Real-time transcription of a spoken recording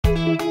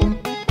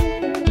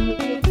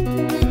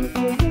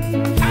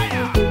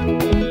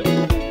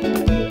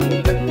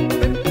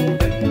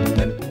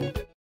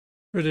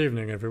Good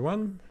evening,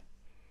 everyone.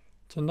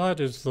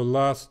 Tonight is the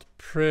last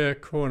Prayer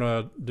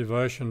Corner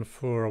devotion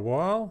for a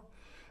while,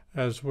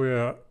 as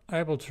we're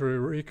able to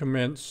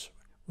recommence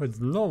with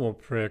normal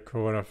Prayer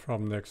Corner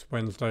from next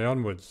Wednesday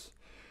onwards,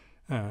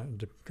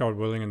 God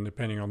willing and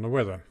depending on the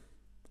weather.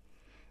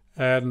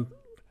 And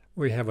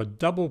we have a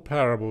double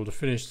parable to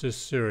finish this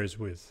series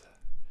with.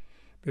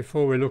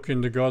 Before we look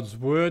into God's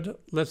Word,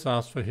 let's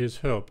ask for His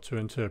help to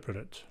interpret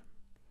it.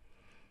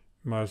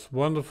 Most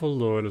wonderful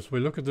Lord, as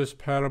we look at this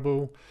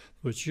parable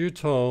which you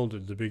told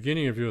at the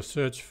beginning of your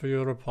search for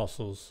your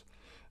apostles,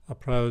 I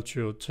pray that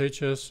you'll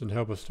teach us and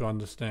help us to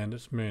understand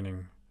its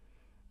meaning.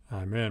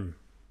 Amen.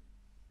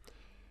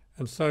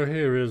 And so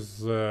here is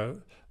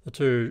the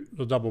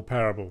double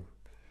parable.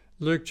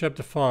 Luke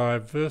chapter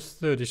 5, verse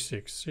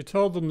 36. He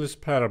told them this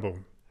parable.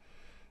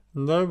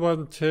 No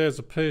one tears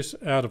a piece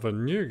out of a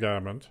new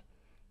garment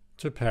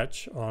to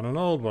patch on an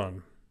old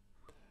one.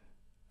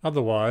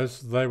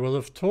 Otherwise they will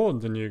have torn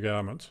the new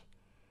garment,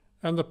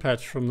 and the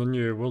patch from the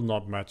new will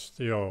not match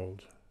the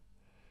old.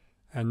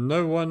 And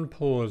no one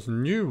pours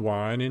new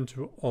wine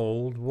into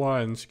old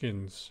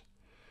wineskins.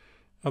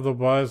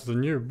 Otherwise the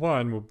new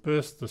wine will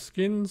burst the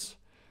skins,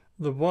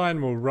 the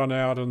wine will run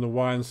out, and the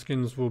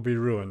wineskins will be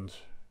ruined.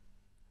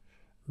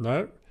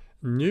 No,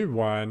 new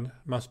wine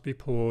must be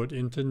poured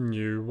into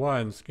new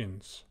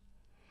wineskins.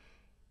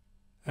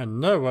 And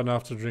no one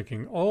after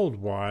drinking old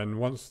wine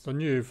wants the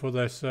new, for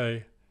they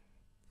say,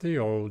 the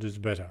old is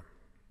better.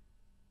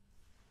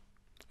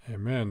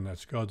 Amen.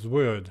 That's God's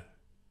Word.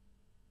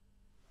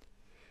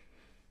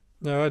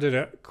 Now, I did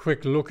a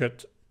quick look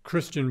at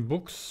Christian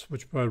books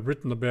which were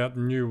written about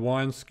new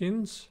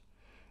wineskins,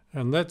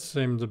 and that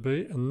seemed to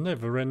be a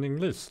never-ending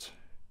list.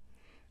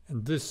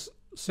 And this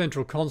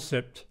central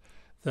concept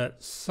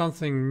that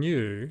something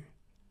new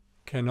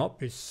cannot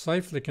be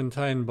safely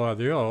contained by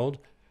the old,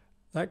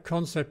 that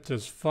concept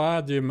has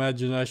fired the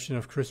imagination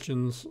of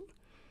Christians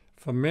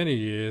for many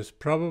years,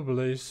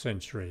 probably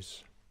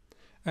centuries.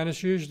 And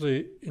it's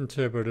usually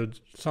interpreted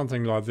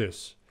something like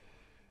this.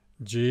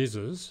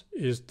 Jesus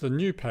is the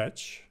new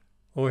patch,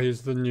 or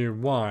he's the new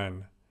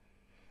wine,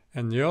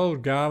 and the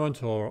old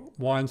garment or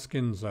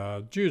wineskins are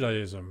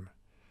Judaism,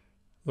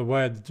 the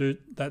way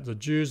that the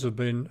Jews have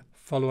been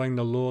following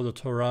the law of the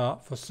Torah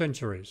for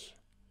centuries.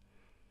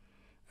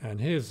 And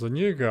here's the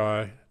new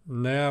guy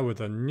now with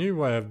a new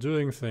way of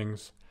doing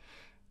things,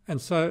 and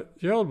so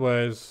the old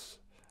ways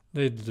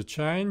needed to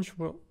change,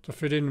 to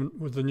fit in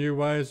with the new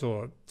ways,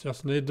 or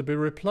just need to be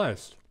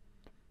replaced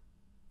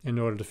in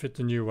order to fit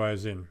the new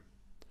ways in.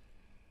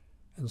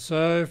 And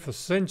so for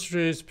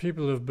centuries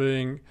people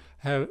who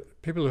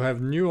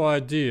have new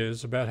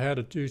ideas about how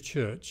to do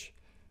church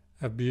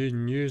have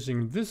been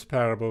using this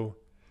parable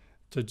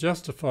to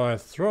justify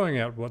throwing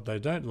out what they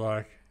don't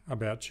like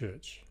about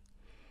church.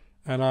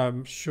 And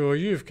I'm sure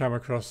you've come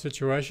across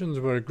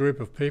situations where a group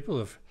of people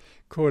have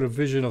caught a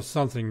vision of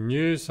something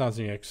new,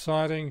 something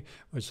exciting,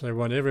 which they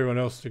want everyone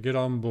else to get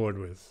on board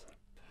with.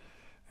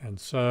 And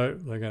so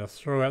they're going to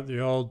throw out the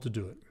old to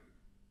do it.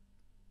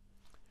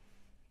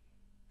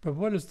 But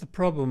what is the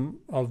problem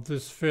of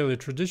this fairly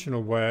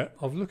traditional way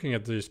of looking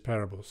at these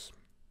parables?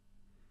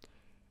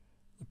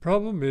 The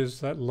problem is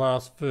that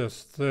last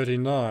verse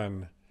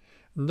 39.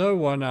 No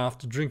one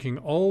after drinking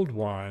old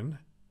wine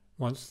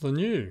wants the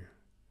new,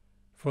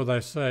 for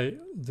they say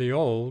the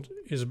old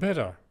is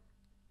better.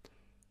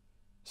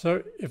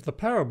 So if the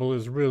parable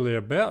is really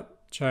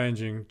about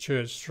changing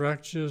church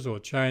structures or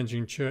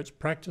changing church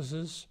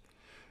practices,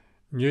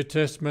 New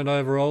Testament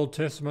over Old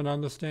Testament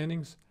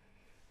understandings,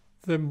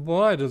 then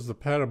why does the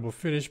parable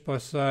finish by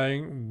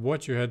saying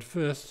what you had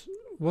first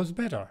was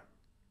better?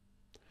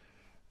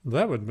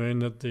 That would mean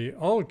that the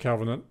old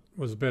covenant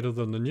was better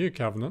than the new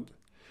covenant,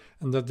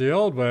 and that the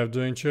old way of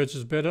doing church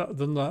is better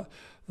than the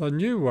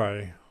new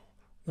way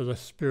that the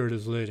Spirit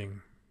is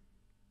leading.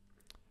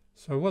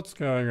 So what's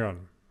going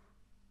on?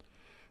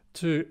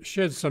 To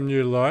shed some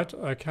new light,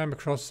 I came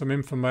across some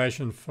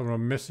information from a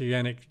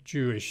Messianic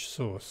Jewish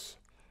source,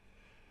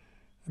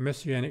 a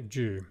Messianic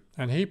Jew,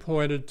 and he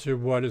pointed to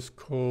what is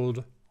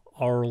called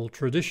oral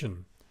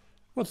tradition.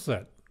 What's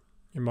that,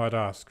 you might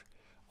ask?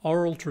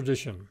 Oral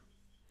tradition.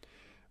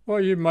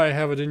 Well, you may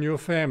have it in your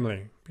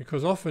family,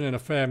 because often in a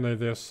family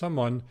there's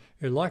someone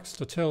who likes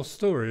to tell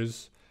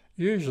stories,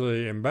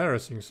 usually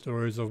embarrassing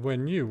stories of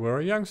when you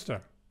were a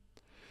youngster.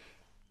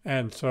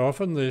 And so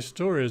often these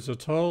stories are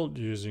told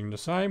using the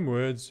same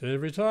words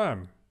every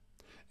time.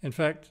 In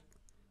fact,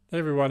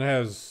 everyone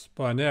has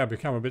by now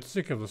become a bit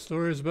sick of the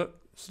stories,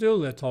 but still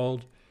they're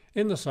told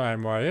in the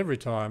same way every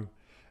time,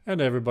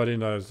 and everybody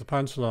knows the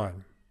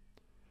punchline.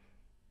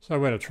 So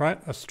when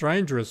a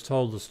stranger is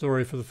told the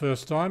story for the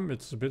first time,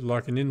 it's a bit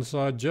like an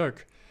inside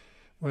joke,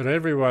 where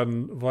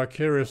everyone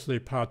vicariously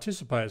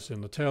participates in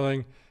the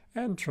telling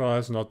and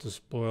tries not to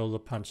spoil the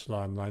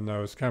punchline they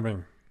know is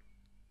coming.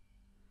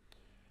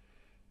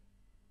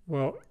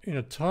 Well, in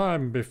a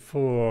time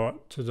before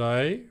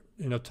today,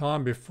 in a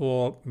time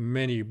before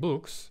many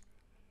books,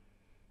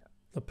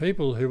 the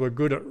people who were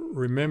good at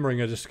remembering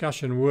a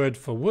discussion word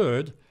for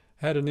word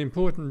had an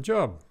important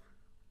job.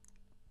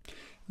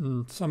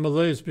 And some of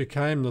these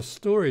became the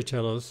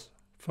storytellers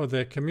for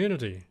their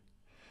community,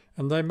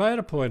 and they made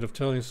a point of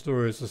telling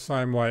stories the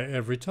same way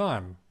every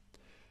time,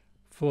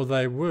 for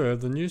they were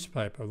the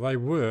newspaper, they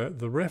were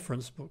the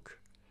reference book.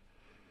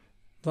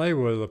 They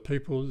were the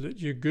people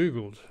that you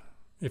Googled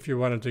if you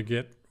wanted to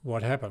get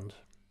what happened.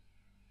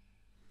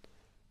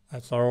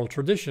 That's oral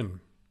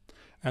tradition.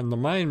 And the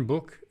main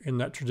book in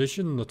that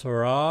tradition, the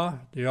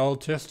Torah, the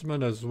Old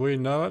Testament as we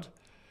know it,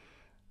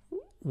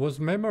 was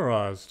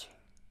memorized.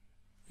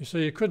 You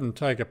see, you couldn't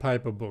take a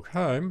paper book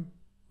home.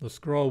 The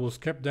scroll was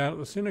kept down at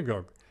the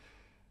synagogue.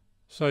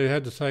 So you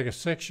had to take a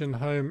section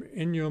home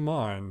in your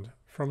mind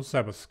from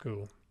Sabbath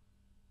school.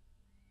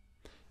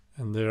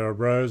 And there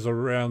arose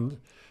around,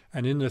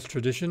 and in this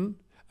tradition,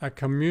 a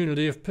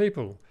community of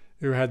people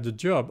who had the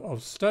job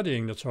of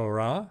studying the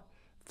Torah,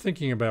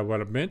 thinking about what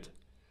it meant,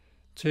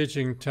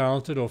 teaching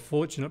talented or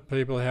fortunate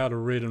people how to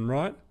read and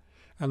write,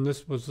 and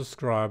this was the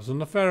scribes and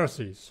the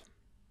Pharisees.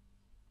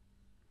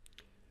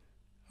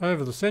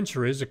 Over the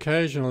centuries,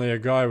 occasionally a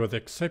guy with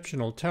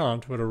exceptional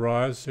talent would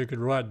arise who could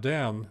write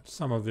down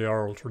some of the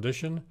oral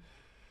tradition,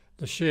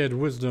 the shared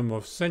wisdom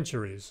of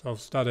centuries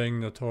of studying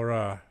the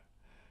Torah.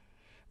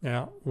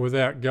 Now,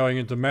 without going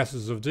into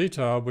masses of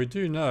detail, we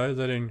do know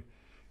that in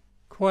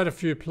quite a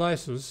few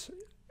places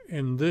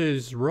in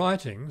these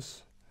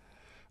writings,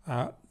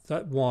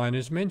 that wine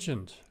is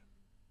mentioned.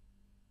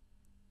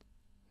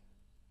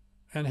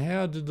 And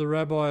how did the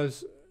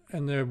rabbis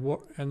and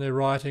their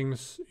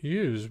writings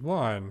use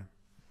wine?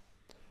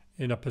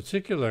 In a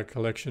particular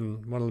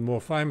collection, one of the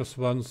more famous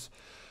ones,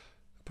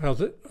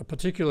 a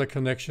particular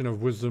connection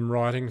of wisdom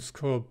writings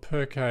called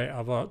Pirkei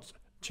Avot,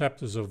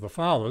 Chapters of the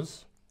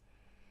Fathers,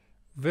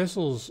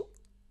 vessels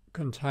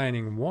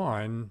containing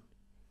wine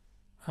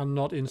are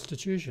not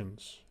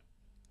institutions.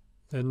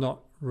 They're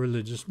not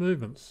religious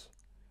movements.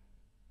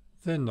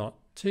 They're not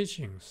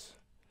teachings.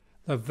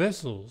 The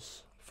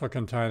vessels for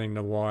containing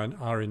the wine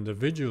are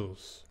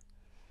individuals.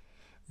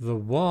 The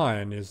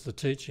wine is the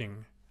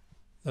teaching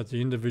that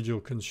the individual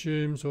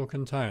consumes or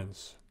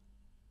contains.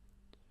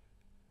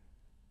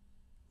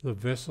 The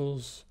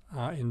vessels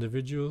are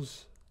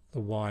individuals.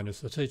 The wine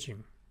is the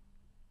teaching.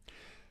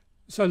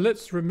 So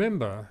let's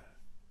remember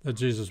that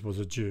Jesus was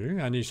a Jew,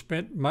 and he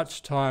spent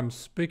much time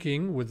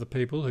speaking with the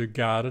people who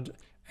guarded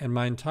and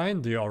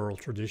maintained the oral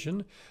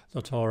tradition,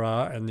 the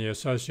Torah and the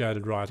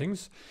associated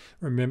writings.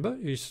 Remember,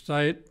 he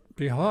stayed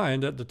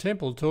behind at the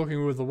temple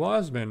talking with the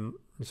wise men.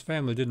 His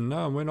family didn't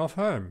know and went off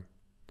home.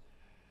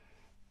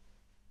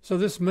 So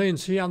this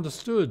means he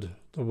understood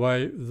the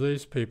way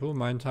these people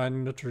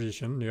maintaining the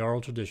tradition, the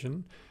oral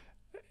tradition,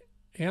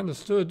 he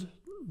understood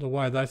the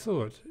way they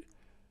thought.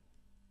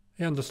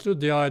 He understood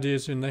the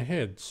ideas in their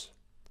heads.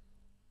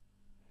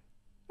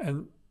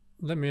 And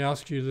let me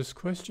ask you this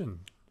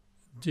question.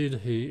 Did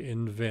he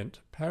invent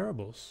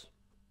parables?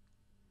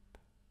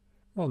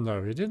 Well,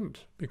 no, he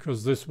didn't,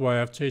 because this way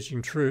of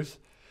teaching truth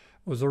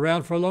was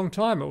around for a long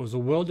time. It was a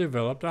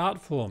well-developed art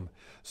form.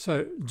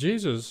 So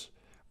Jesus,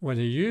 when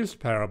he used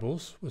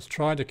parables, was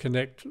trying to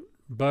connect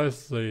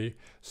both the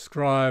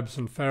scribes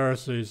and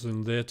Pharisees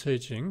and their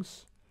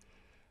teachings,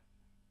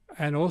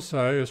 and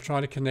also he was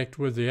trying to connect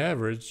with the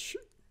average,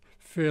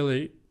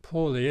 fairly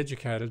poorly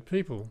educated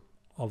people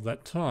of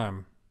that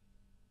time.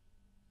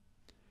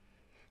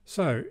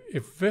 So,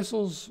 if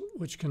vessels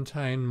which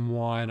contain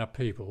wine are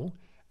people,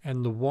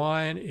 and the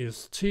wine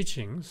is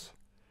teachings,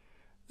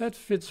 that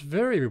fits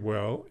very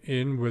well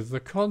in with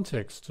the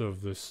context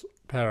of this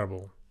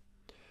parable.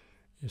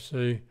 You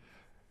see,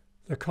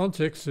 the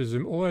context is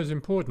always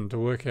important to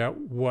work out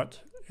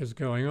what is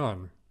going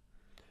on.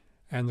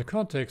 And the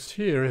context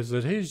here is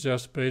that he's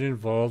just been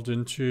involved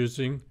in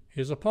choosing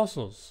his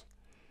apostles.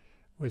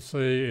 We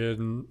see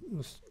in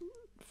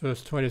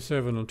verse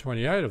 27 and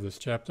 28 of this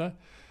chapter,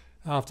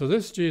 after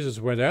this, Jesus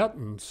went out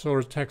and saw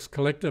a tax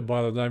collector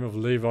by the name of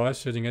Levi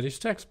sitting at his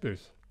tax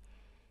booth.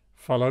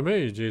 "Follow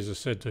me," Jesus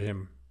said to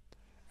him.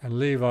 And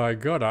Levi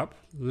got up,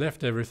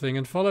 left everything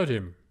and followed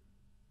him.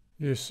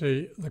 You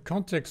see, the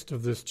context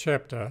of this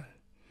chapter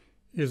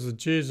is that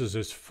Jesus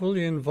is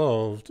fully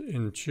involved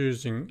in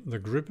choosing the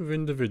group of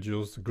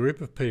individuals, the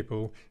group of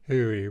people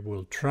who he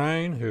will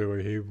train, who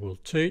he will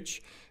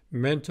teach,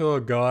 mentor,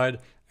 guide,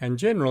 and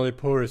generally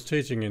pour his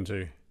teaching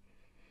into.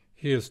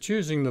 He is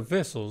choosing the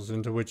vessels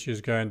into which he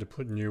is going to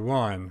put new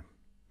wine.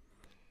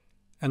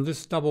 And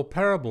this double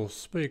parable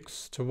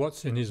speaks to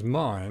what's in his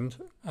mind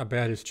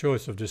about his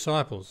choice of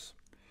disciples.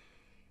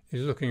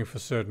 He's looking for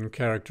certain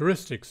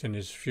characteristics in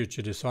his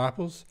future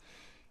disciples,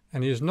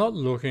 and he is not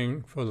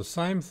looking for the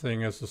same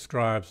thing as the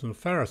scribes and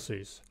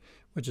Pharisees,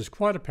 which is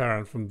quite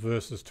apparent from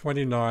verses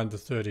 29 to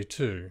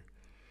 32.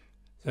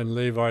 Then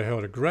Levi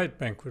held a great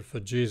banquet for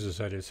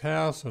Jesus at his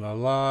house, and a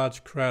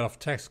large crowd of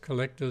tax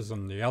collectors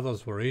and the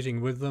others were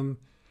eating with them.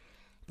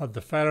 But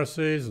the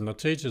Pharisees and the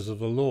teachers of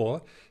the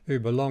law, who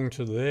belonged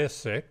to their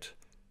sect,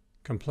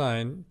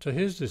 complained to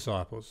his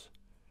disciples,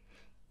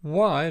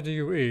 "Why do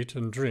you eat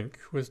and drink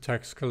with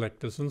tax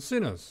collectors and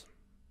sinners?"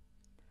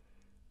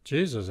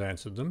 Jesus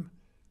answered them,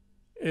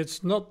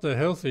 "It's not the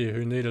healthy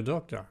who need a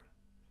doctor,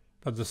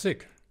 but the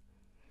sick.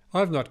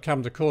 I've not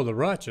come to call the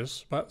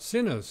righteous, but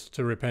sinners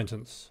to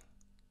repentance.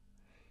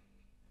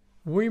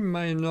 We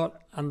may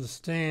not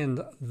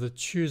understand the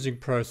choosing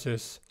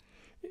process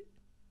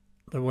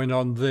that went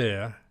on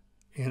there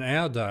in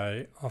our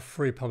day of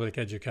free public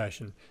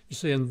education. You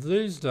see, in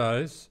these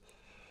days,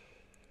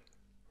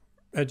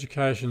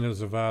 education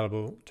is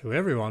available to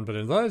everyone, but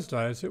in those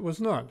days it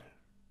was not.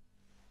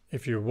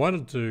 If you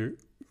wanted to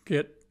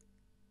get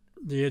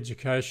the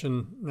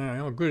education,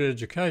 a good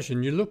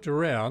education, you looked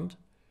around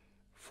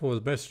for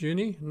the best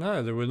uni.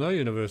 No, there were no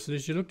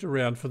universities. You looked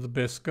around for the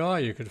best guy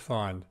you could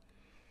find.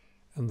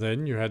 And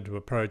then you had to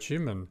approach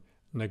him and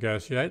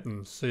negotiate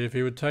and see if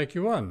he would take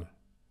you on.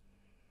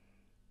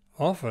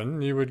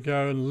 Often you would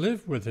go and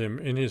live with him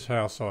in his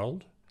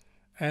household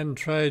and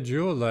trade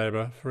your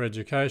labour for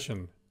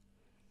education.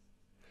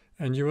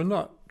 And you were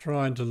not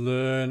trying to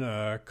learn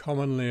a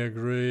commonly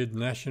agreed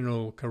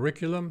national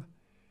curriculum.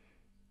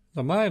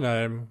 The main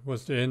aim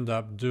was to end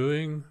up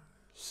doing,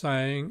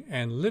 saying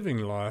and living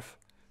life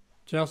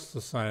just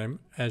the same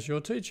as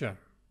your teacher.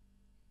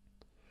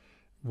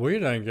 We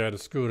don't go to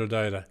school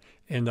today to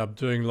end up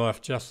doing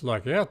life just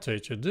like our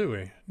teacher, do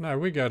we? No,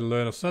 we go to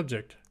learn a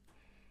subject.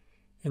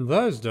 In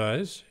those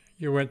days,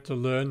 you went to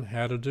learn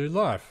how to do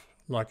life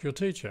like your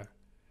teacher.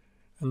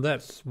 And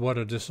that's what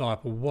a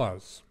disciple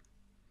was.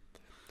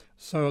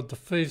 So at the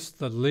feast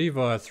that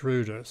Levi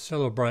threw to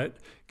celebrate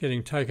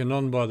getting taken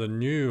on by the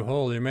new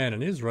holy man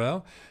in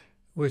Israel,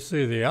 we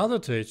see the other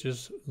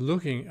teachers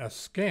looking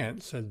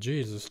askance at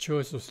Jesus'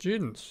 choice of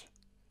students.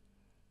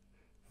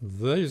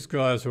 These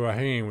guys who are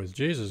hanging with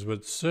Jesus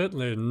would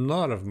certainly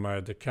not have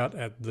made the cut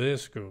at their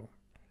school.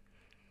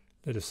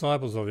 The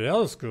disciples of the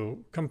other school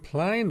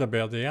complained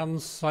about the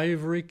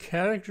unsavoury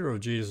character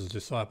of Jesus'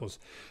 disciples.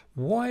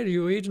 Why do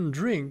you eat and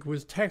drink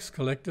with tax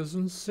collectors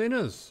and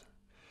sinners?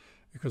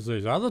 Because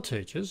these other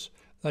teachers,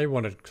 they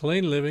wanted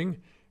clean living,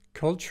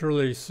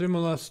 culturally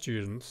similar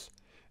students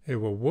who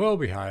were well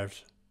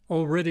behaved,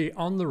 already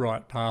on the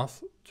right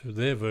path to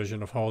their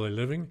version of holy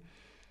living,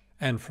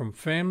 and from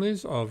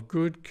families of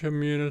good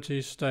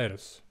community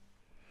status.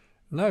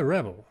 No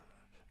rabble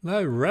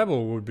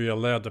would be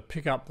allowed to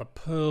pick up the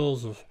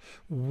pearls of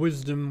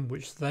wisdom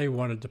which they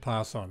wanted to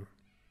pass on.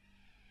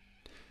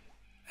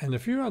 And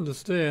if you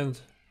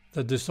understand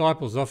that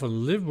disciples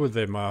often lived with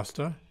their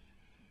master,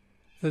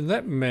 then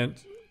that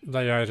meant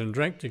they ate and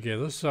drank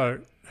together, so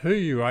who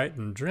you ate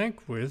and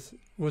drank with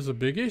was a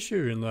big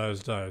issue in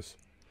those days,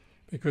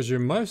 because you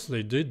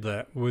mostly did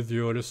that with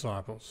your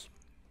disciples.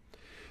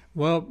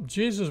 Well,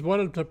 Jesus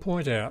wanted to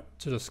point out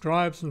to the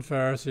scribes and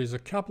Pharisees a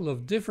couple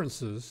of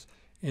differences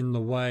in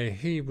the way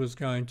he was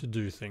going to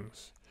do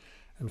things.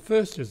 And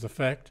first is the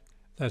fact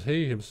that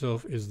he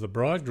himself is the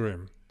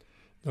bridegroom.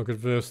 Look at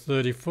verse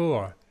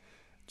 34.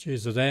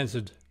 Jesus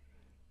answered,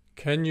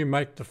 "Can you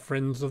make the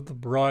friends of the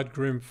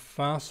bridegroom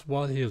fast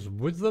while he is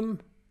with them?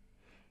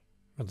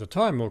 But the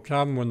time will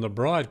come when the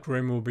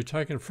bridegroom will be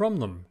taken from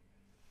them.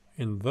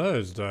 In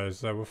those days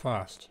they will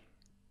fast."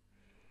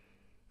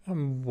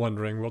 I'm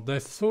wondering what they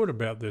thought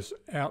about this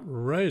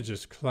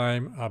outrageous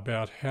claim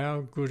about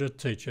how good a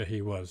teacher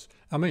he was.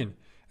 I mean,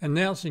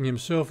 announcing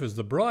himself as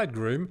the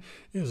bridegroom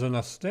is an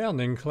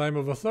astounding claim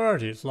of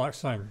authority. It's like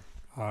saying,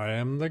 "I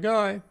am the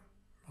guy.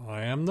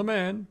 I am the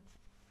man."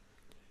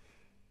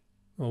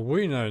 Well,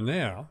 we know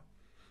now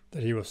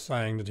that he was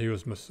saying that he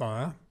was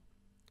Messiah,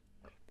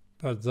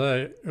 but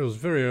it was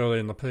very early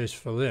in the piece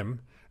for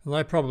them, and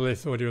they probably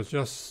thought he was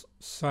just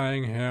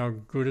saying how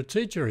good a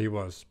teacher he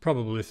was.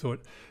 Probably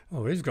thought,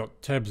 oh, he's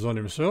got tabs on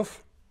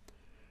himself.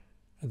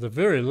 At the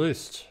very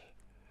least,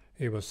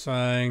 he was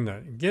saying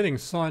that getting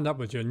signed up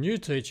with your new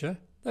teacher,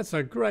 that's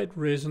a great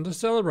reason to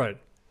celebrate.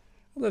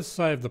 Let's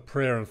save the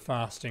prayer and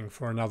fasting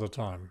for another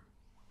time.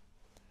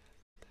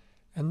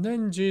 And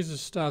then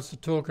Jesus starts to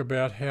talk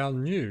about how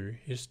new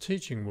his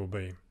teaching will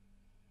be.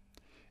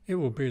 It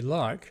will be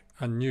like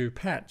a new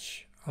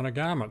patch on a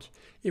garment.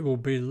 It will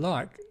be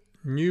like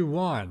new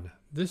wine,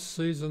 this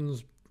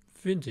season's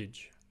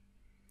vintage.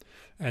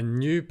 And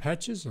new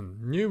patches and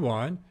new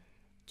wine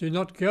do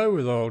not go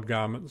with old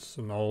garments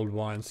and old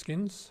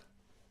wineskins.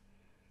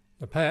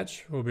 The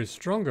patch will be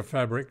stronger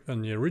fabric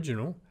than the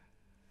original,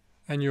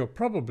 and you'll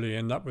probably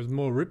end up with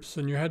more rips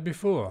than you had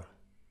before.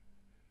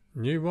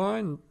 New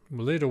wine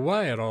will eat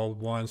away at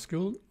old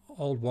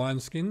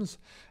wineskins,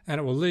 and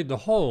it will lead to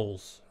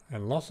holes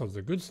and loss of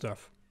the good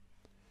stuff.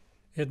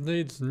 It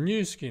needs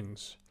new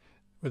skins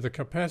with the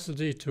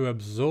capacity to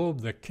absorb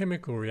the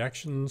chemical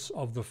reactions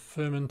of the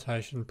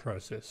fermentation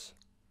process.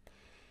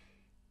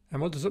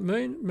 And what does it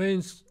mean? It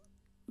means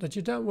that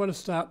you don't want to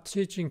start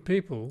teaching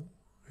people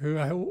who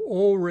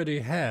already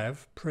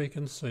have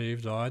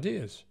preconceived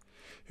ideas,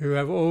 who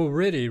have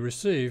already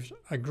received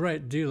a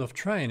great deal of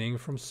training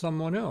from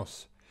someone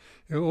else,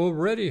 who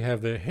already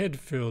have their head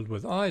filled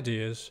with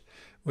ideas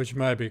which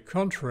may be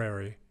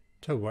contrary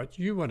to what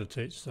you want to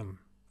teach them.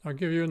 I'll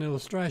give you an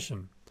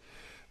illustration.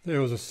 There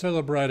was a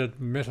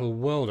celebrated metal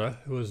welder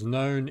who was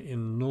known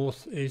in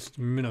northeast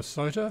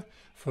Minnesota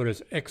for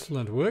his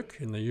excellent work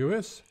in the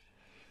US,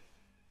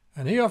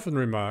 and he often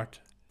remarked,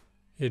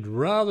 He'd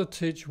rather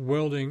teach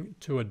welding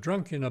to a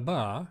drunk in a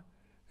bar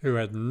who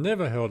had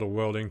never held a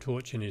welding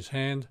torch in his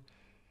hand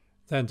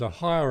than to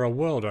hire a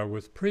welder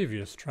with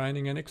previous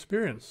training and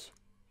experience.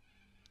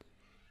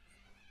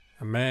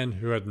 A man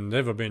who had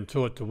never been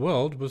taught to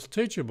weld was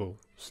teachable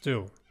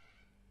still,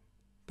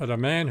 but a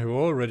man who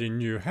already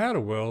knew how to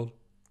weld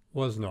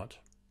was not.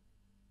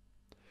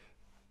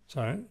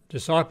 So,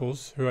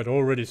 disciples who had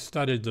already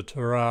studied the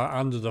Torah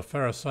under the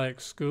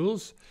Pharisaic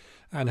schools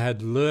and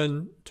had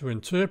learned to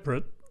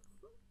interpret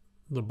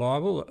the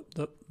Bible,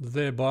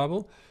 their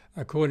Bible,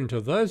 according to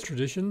those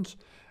traditions,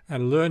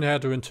 and learn how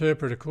to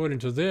interpret according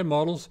to their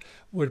models,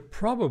 would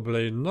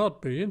probably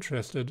not be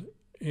interested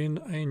in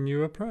a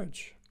new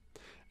approach.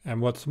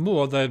 And what's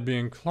more, they'd be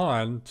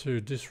inclined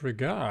to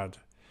disregard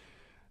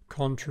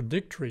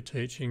contradictory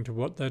teaching to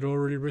what they'd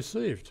already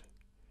received,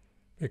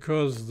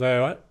 because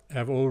they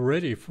have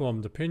already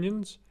formed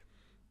opinions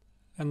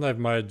and they've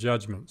made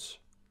judgments,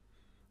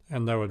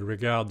 and they would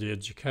regard the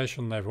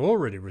education they've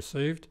already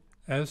received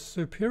as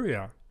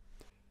superior.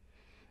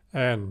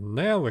 And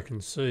now we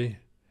can see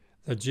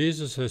that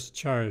Jesus has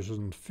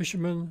chosen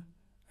fishermen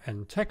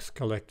and tax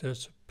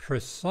collectors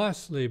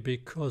precisely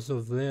because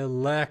of their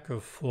lack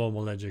of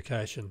formal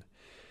education.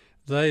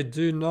 They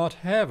do not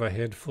have a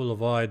head full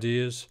of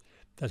ideas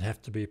that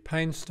have to be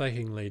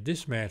painstakingly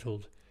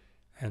dismantled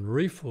and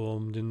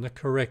reformed in the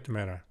correct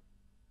manner.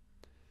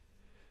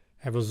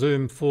 Have a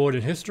zoom forward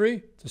in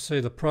history to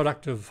see the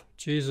product of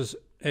Jesus'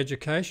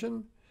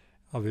 education,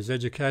 of his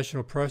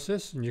educational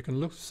process, and you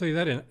can see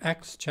that in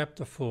Acts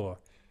chapter 4.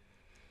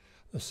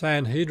 The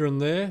Sanhedrin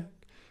there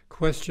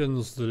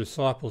questions the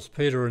disciples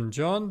Peter and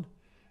John,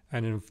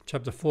 and in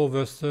chapter 4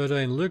 verse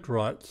 13 Luke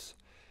writes,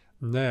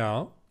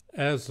 "Now,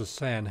 as the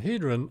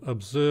Sanhedrin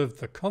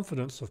observed the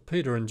confidence of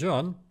Peter and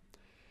John,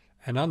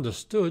 and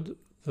understood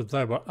that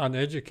they were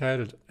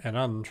uneducated and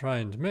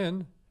untrained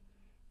men,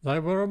 they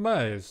were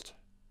amazed,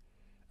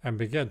 and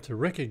began to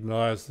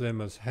recognize them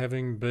as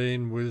having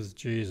been with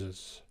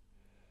Jesus."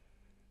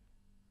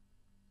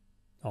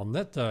 On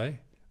that day,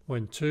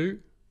 when two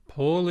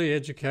poorly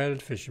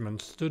educated fishermen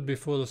stood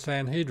before the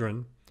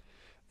Sanhedrin,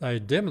 they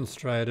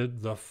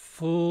demonstrated the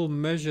full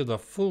measure, the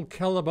full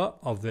calibre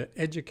of their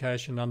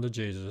education under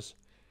Jesus,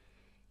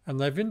 and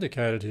they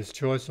vindicated his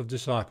choice of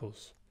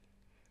disciples.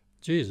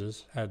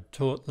 Jesus had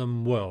taught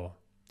them well.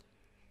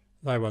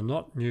 They were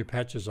not new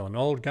patches on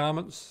old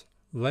garments,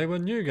 they were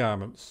new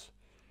garments,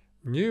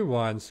 new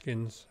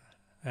wineskins,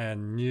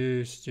 and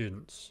new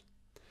students.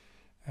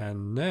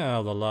 And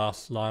now the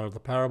last line of the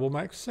parable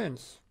makes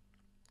sense.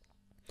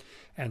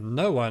 "And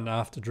no one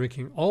after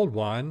drinking old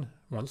wine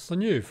wants the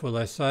new, for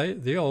they say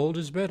the old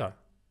is better."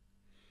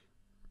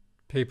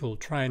 People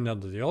trained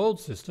under the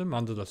old system,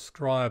 under the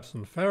scribes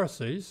and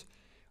Pharisees,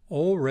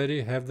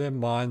 already have their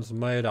minds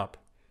made up.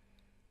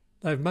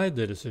 They've made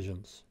their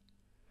decisions.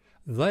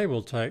 They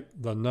will take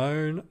the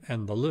known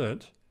and the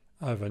learnt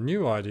over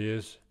new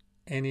ideas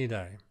any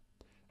day.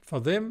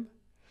 For them,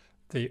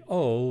 the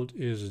old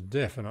is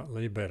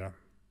definitely better.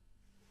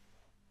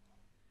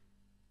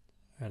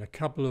 And a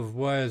couple of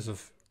ways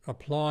of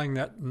applying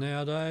that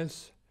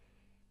nowadays.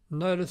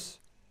 Notice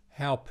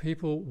how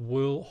people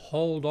will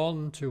hold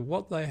on to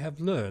what they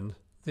have learned,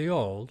 the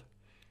old,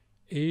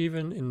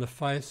 even in the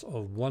face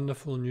of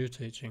wonderful new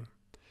teaching.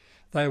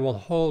 They will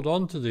hold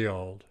on to the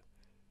old,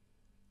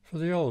 for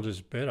the old is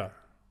better.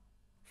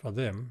 For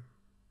them,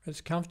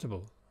 it's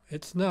comfortable,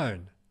 it's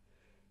known.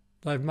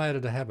 They've made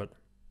it a habit.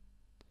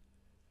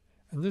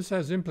 And this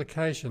has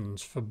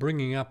implications for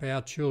bringing up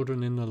our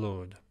children in the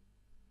Lord.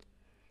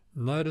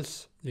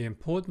 Notice the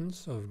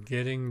importance of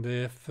getting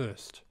there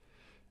first,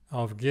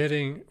 of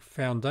getting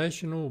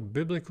foundational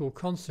biblical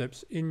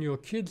concepts in your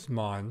kids'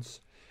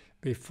 minds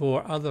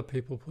before other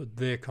people put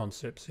their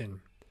concepts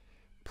in.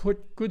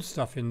 Put good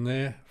stuff in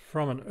there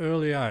from an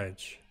early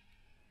age.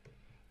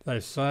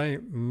 They say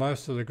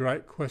most of the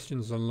great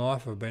questions in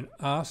life have been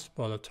asked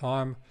by the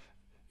time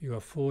you are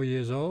 4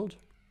 years old.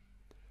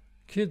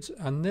 Kids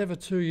are never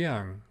too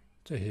young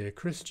to hear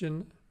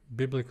Christian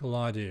biblical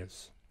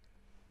ideas.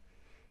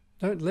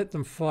 Don't let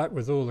them fight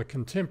with all the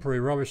contemporary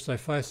rubbish they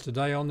face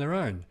today on their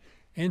own.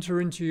 Enter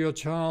into your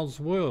child's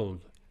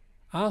world.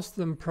 Ask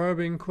them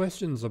probing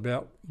questions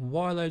about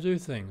why they do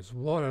things.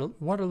 What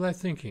are they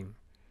thinking?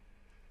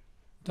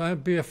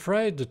 Don't be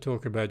afraid to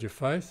talk about your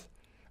faith,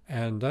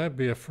 and don't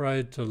be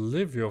afraid to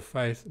live your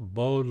faith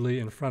boldly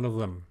in front of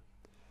them.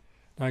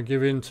 Don't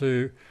give in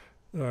to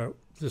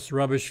this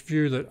rubbish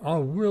view that,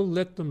 we'll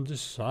let them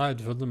decide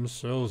for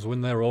themselves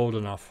when they're old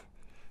enough.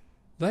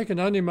 They can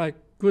only make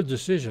good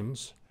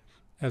decisions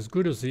as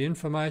good as the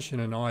information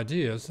and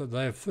ideas that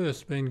they have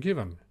first been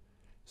given.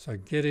 So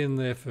get in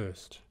there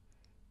first.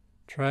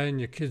 Train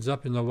your kids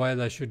up in the way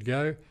they should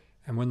go,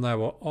 and when they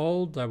were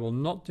old, they will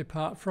not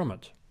depart from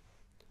it.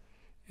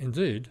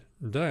 Indeed,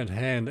 don't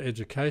hand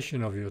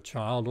education of your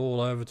child all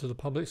over to the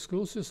public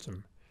school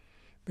system.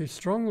 Be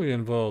strongly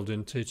involved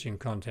in teaching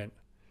content.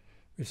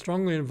 Be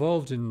strongly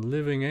involved in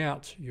living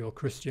out your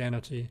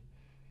Christianity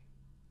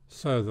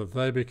so that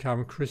they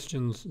become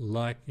Christians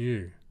like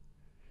you.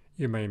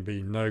 You may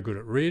be no good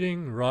at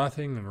reading,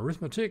 writing and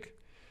arithmetic,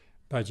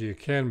 but you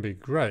can be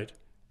great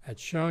at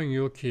showing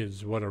your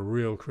kids what a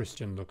real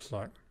Christian looks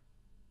like.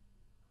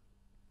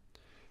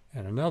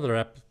 And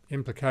another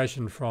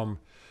implication from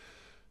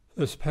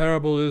this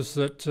parable is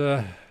that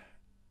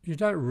you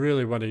don't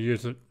really want to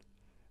use it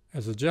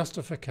as a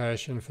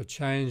justification for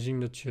changing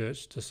the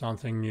church to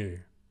something new,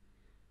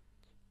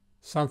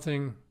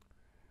 something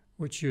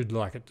which you'd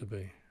like it to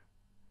be.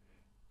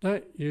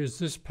 Don't use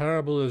this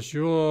parable as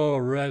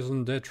your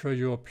raison d'etre,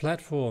 your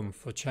platform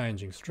for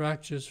changing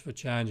structures, for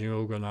changing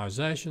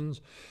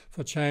organisations,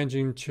 for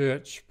changing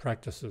church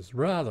practices.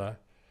 Rather,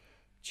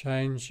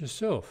 change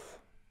yourself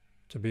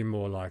to be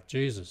more like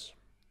Jesus.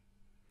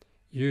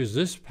 Use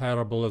this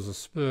parable as a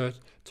spur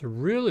to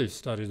really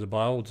study the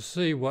Bible to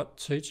see what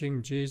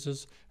teaching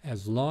Jesus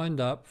has lined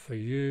up for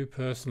you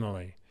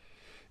personally.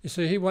 You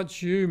see, he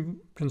wants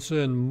you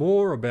concerned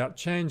more about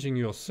changing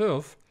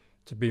yourself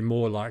to be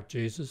more like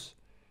Jesus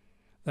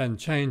than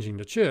changing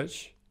the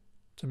church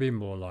to be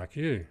more like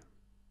you.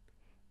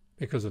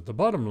 Because at the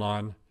bottom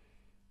line,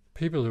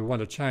 people who want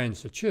to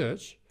change the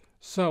church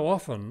so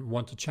often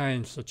want to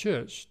change the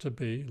church to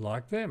be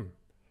like them,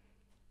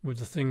 with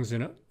the things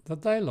in it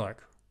that they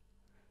like,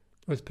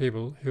 with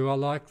people who are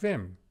like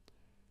them,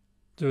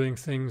 doing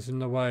things in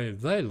the way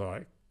they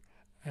like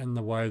and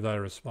the way they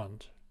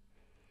respond.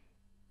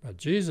 But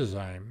Jesus'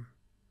 aim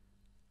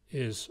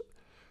is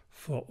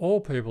for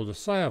all people to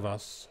say of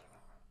us,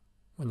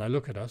 when they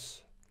look at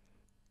us,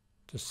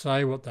 to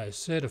say what they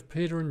said of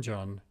Peter and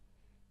John,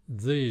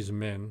 these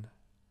men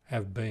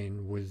have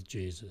been with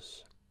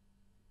Jesus.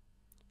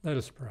 Let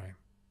us pray.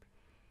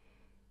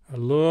 Oh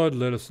Lord,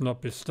 let us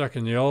not be stuck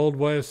in the old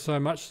ways so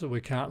much that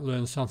we can't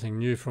learn something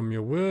new from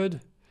your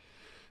word,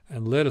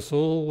 and let us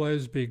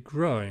always be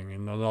growing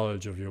in the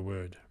knowledge of your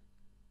word,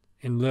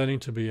 in learning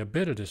to be a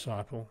better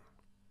disciple.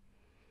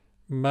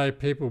 May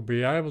people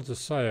be able to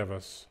say of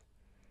us,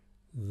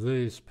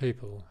 these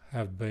people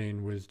have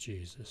been with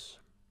Jesus.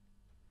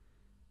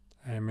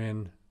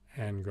 Amen,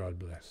 and God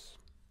bless.